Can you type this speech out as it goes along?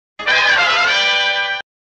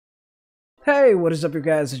Hey, what is up you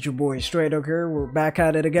guys, it's your boy straydog here. We're back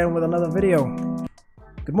at it again with another video.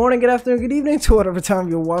 Good morning, good afternoon, good evening to whatever time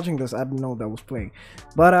you're watching this. I didn't know that was playing.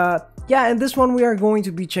 But yeah, in this one we are going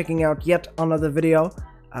to be checking out yet another video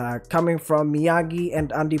coming from Miyagi and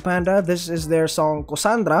andypanda. This is their song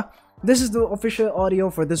Kosandra. This is the official audio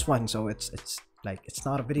for this one, so it's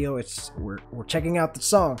not a video, we're checking out the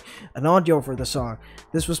song, an audio for the song.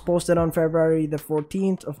 This was posted on February the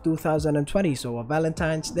 14th of 2020, so a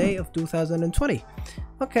Valentine's Day of 2020.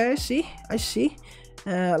 Okay, I see.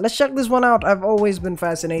 Let's check this one out. I've always been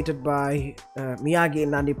fascinated by Miyagi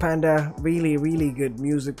and andypanda. Really good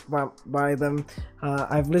music by them.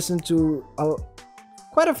 I've listened to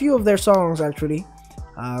quite a few of their songs actually,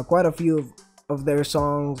 quite a few of their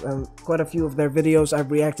songs and quite a few of their videos I've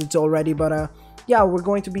reacted to already, but yeah, we're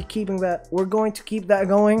going to be keeping that. We're going to keep that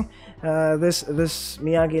going. This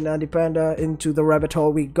Miyagi and andypanda into the rabbit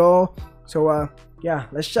hole we go. So yeah,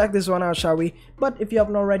 let's check this one out, shall we? But if you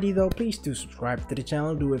haven't already though, please do subscribe to the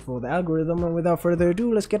channel. Do it for the algorithm. And without further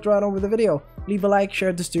ado, let's get right on with the video. Leave a like,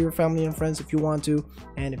 share this to your family and friends if you want to,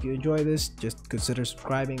 and if you enjoy this, just consider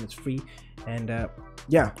subscribing. It's free. And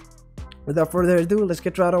yeah, without further ado, let's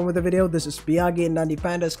get right on with the video. This is Miyagi and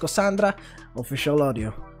andypanda's Kosandra official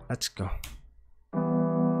audio. Let's go.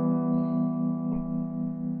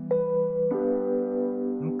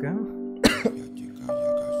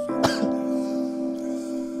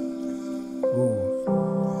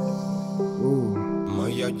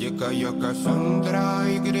 Моя дикая Косандра,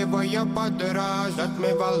 игривая подра,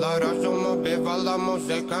 затмевала разум, убивала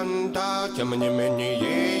музыканта. Тем не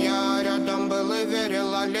менее я рядом был и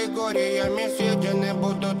верил аллегориями, съедены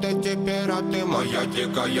будут эти пираты. Моя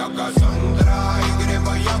дикая Косандра,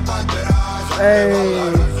 игривая подра,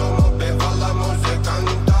 затмевала разум, убивала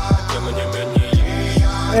музыканта. Тем не менее я...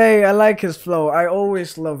 Hey, I like his flow. I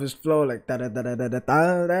always love his flow, like da da da da da da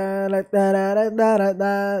da da da da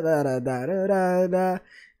da da da.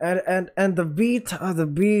 And the beat,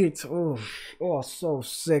 oh, so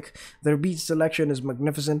sick. Their beat selection is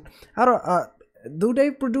magnificent. I don't do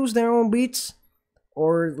they produce their own beats,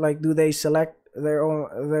 or like do they select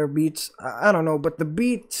their beats? I don't know, but the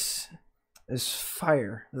beat is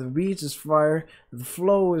fire. The beat is fire. The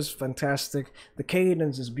flow is fantastic. The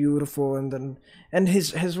cadence is beautiful, and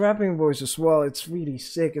his rapping voice as well. It's really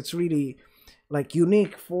sick. It's really like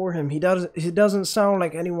unique for him. He doesn't sound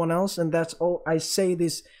like anyone else, and that's all. I say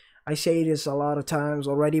this a lot of times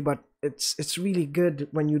already, but it's really good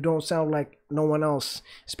when you don't sound like no one else,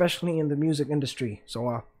 especially in the music industry.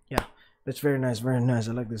 So yeah, that's very nice. I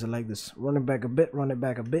like this. Run it back a bit.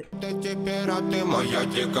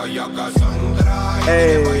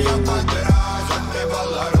 Hey.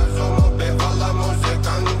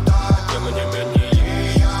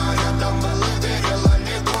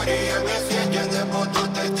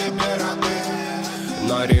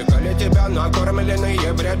 Нарекали тебя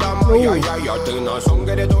накормленные бредом. Я, ты на сум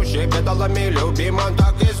грядущий бедолами любима.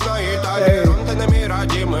 Так и знает аллерантными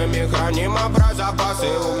родимыми хранима про запасы.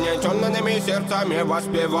 Угнетенными сердцами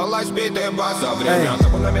воспевалась биты баса. Время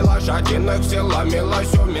табунами лошадиных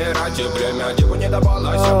силомилась умирать. И время диву не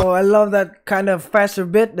давалось. Oh, I love that kind of faster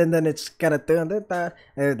bit, and then it's kind of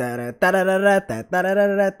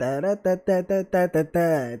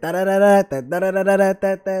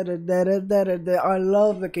I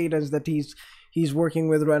love the cadence that he's working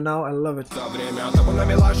with right now. I love it.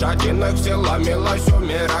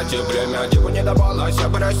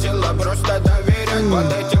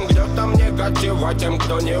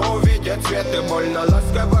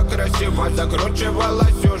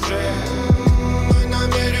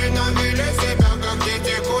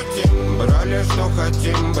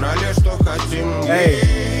 Брали, что хотим. Hey.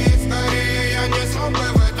 Скорее я не смог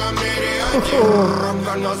бы в этом мире один.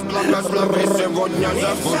 Робко нас благослови сегодня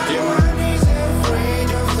забудем.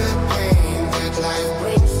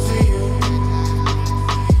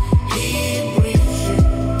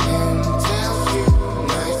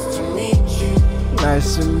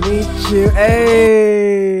 Nice to meet you.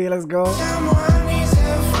 Hey, let's go.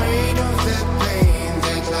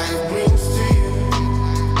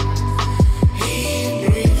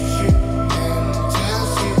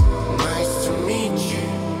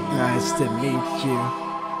 Nice to meet you.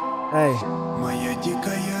 Hey. Моя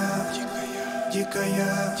дикая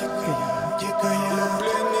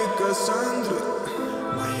пленник Косандры.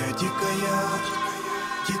 Моя дикая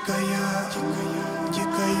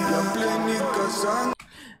пленник Косандры.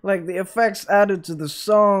 Like the effects added to the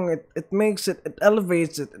song, it makes it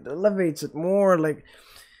elevates it more. Like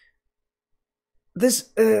this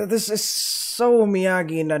is so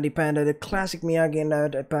Miyagi and andypanda, the classic Miyagi and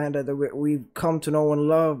andypanda that we've come to know and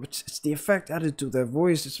love. It's the effect added to their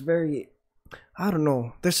voice. It's very I don't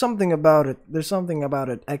know. There's something about it. There's something about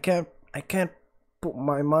it. I can't put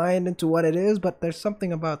my mind into what it is, but there's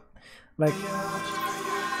something about like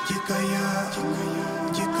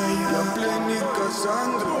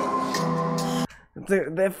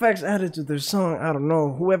the effects added to their song. I don't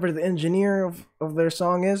know. Whoever the engineer of their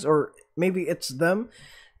song is, or maybe it's them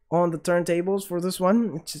on the turntables for this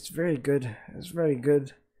one. It's very good. It's very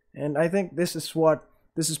good. And I think this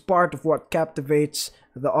is part of what captivates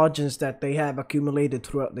the audience that they have accumulated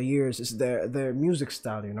throughout the years, is their music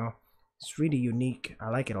style, you know. It's really unique. I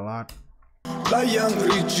like it a lot. Лаян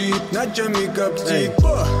кричит, ночами коптит,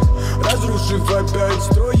 разрушив опять,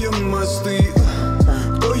 строим мосты.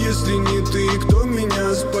 Кто, если не ты, кто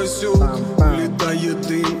меня спасет? Летает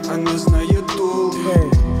дым, она знает толк.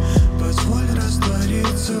 Позволь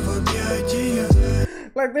раствориться в объятиях.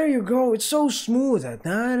 Like, there you go. It's so smooth. I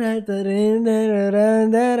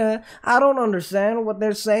don't understand what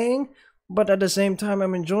they're saying, but at the same time,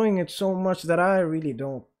 I'm enjoying it so much that I really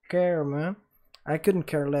don't care, man. I couldn't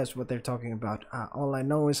care less what they're talking about. All I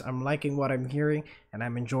know is I'm liking what I'm hearing, and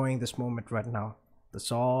I'm enjoying this moment right now.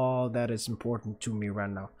 That's all that is important to me right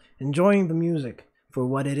now. Enjoying the music for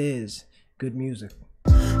what it is. Good music.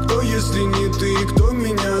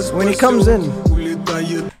 When it comes in,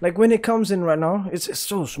 like when it comes in right now, it's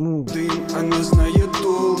so smooth.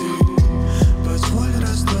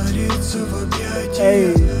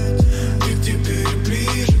 Hey.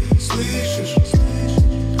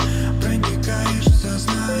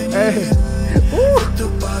 Hey.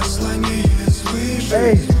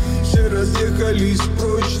 Hey. Все разъехались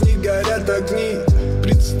прочь, не горят огни.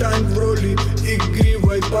 Предстань в роли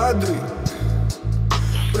игривой падры.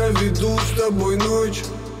 Проведу с тобой ночь.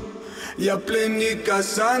 Я пленник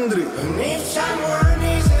Кассандры.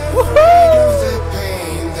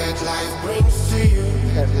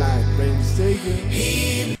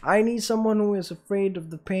 I need someone who is afraid of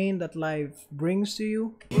the pain that life brings to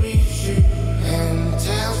you. And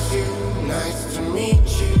tells you, nice to meet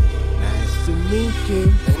you. Nice to meet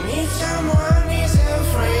you. I need someone who's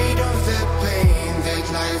afraid of the pain that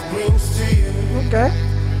life brings to you. Okay.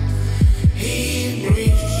 He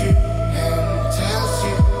greets you and tells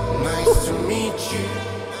you, nice to meet you.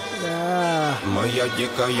 Yeah. Моя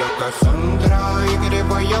дикая Косандра,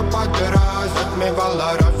 игривая Пандра,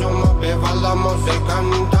 затмевала разум, убивала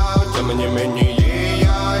музыканта. Тем не менее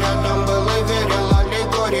я рядом был и верил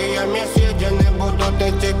аллегориями. Съедены будут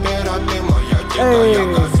эти пираты. Моя дикая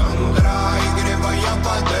Косандра, игривая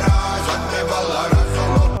Пандра, затмевала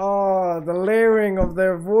разум. Oh, the layering of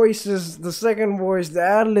their voices, the second voice, the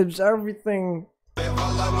ad-libs, everything.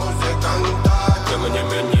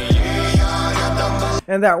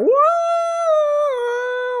 And that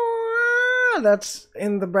that's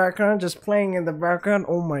in the background, just playing in the background.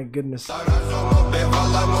 Oh my goodness.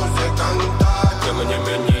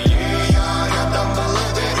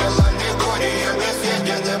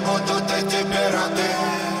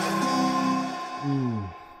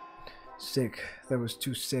 Sick. That was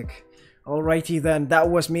too sick. Alrighty then, that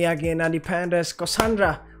was Miyagi and Andypanda's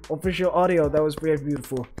Kosandra official audio. That was very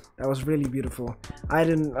beautiful. That was really beautiful. I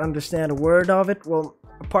didn't understand a word of it. Well,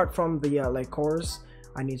 apart from the like chorus,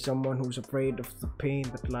 I need someone who's afraid of the pain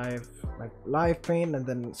that life pain, and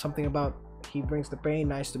then something about he brings the pain,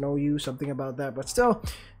 nice to know you, something about that. But still,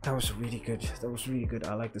 that was really good. That was really good.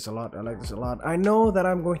 I like this a lot. I like this a lot. I know that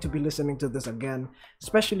I'm going to be listening to this again,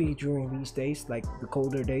 especially during these days, like the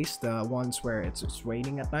colder days, the ones where it's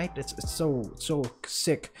raining at night. It's so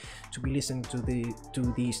sick to be listening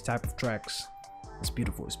to these type of tracks. It's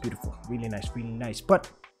beautiful. It's beautiful. Really nice. Really nice. But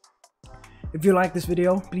if you like this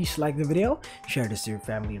video, please like the video, share this to your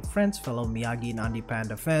family and friends, fellow Miyagi and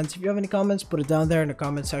Andypanda fans. If you have any comments, put it down there in the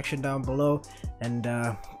comment section down below. And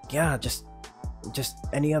yeah, just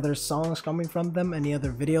any other songs coming from them, any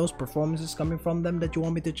other videos, performances coming from them that you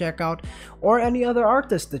want me to check out, or any other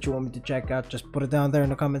artists that you want me to check out, just put it down there in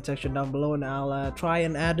the comment section down below, and I'll try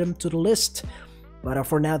and add them to the list. But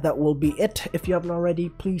for now, that will be it. If you haven't already,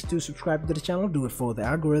 please do subscribe to the channel. Do it for the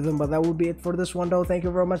algorithm. But that will be it for this one, though. Thank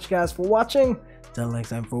you very much, guys, for watching. Till next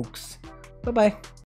time, folks. Bye-bye.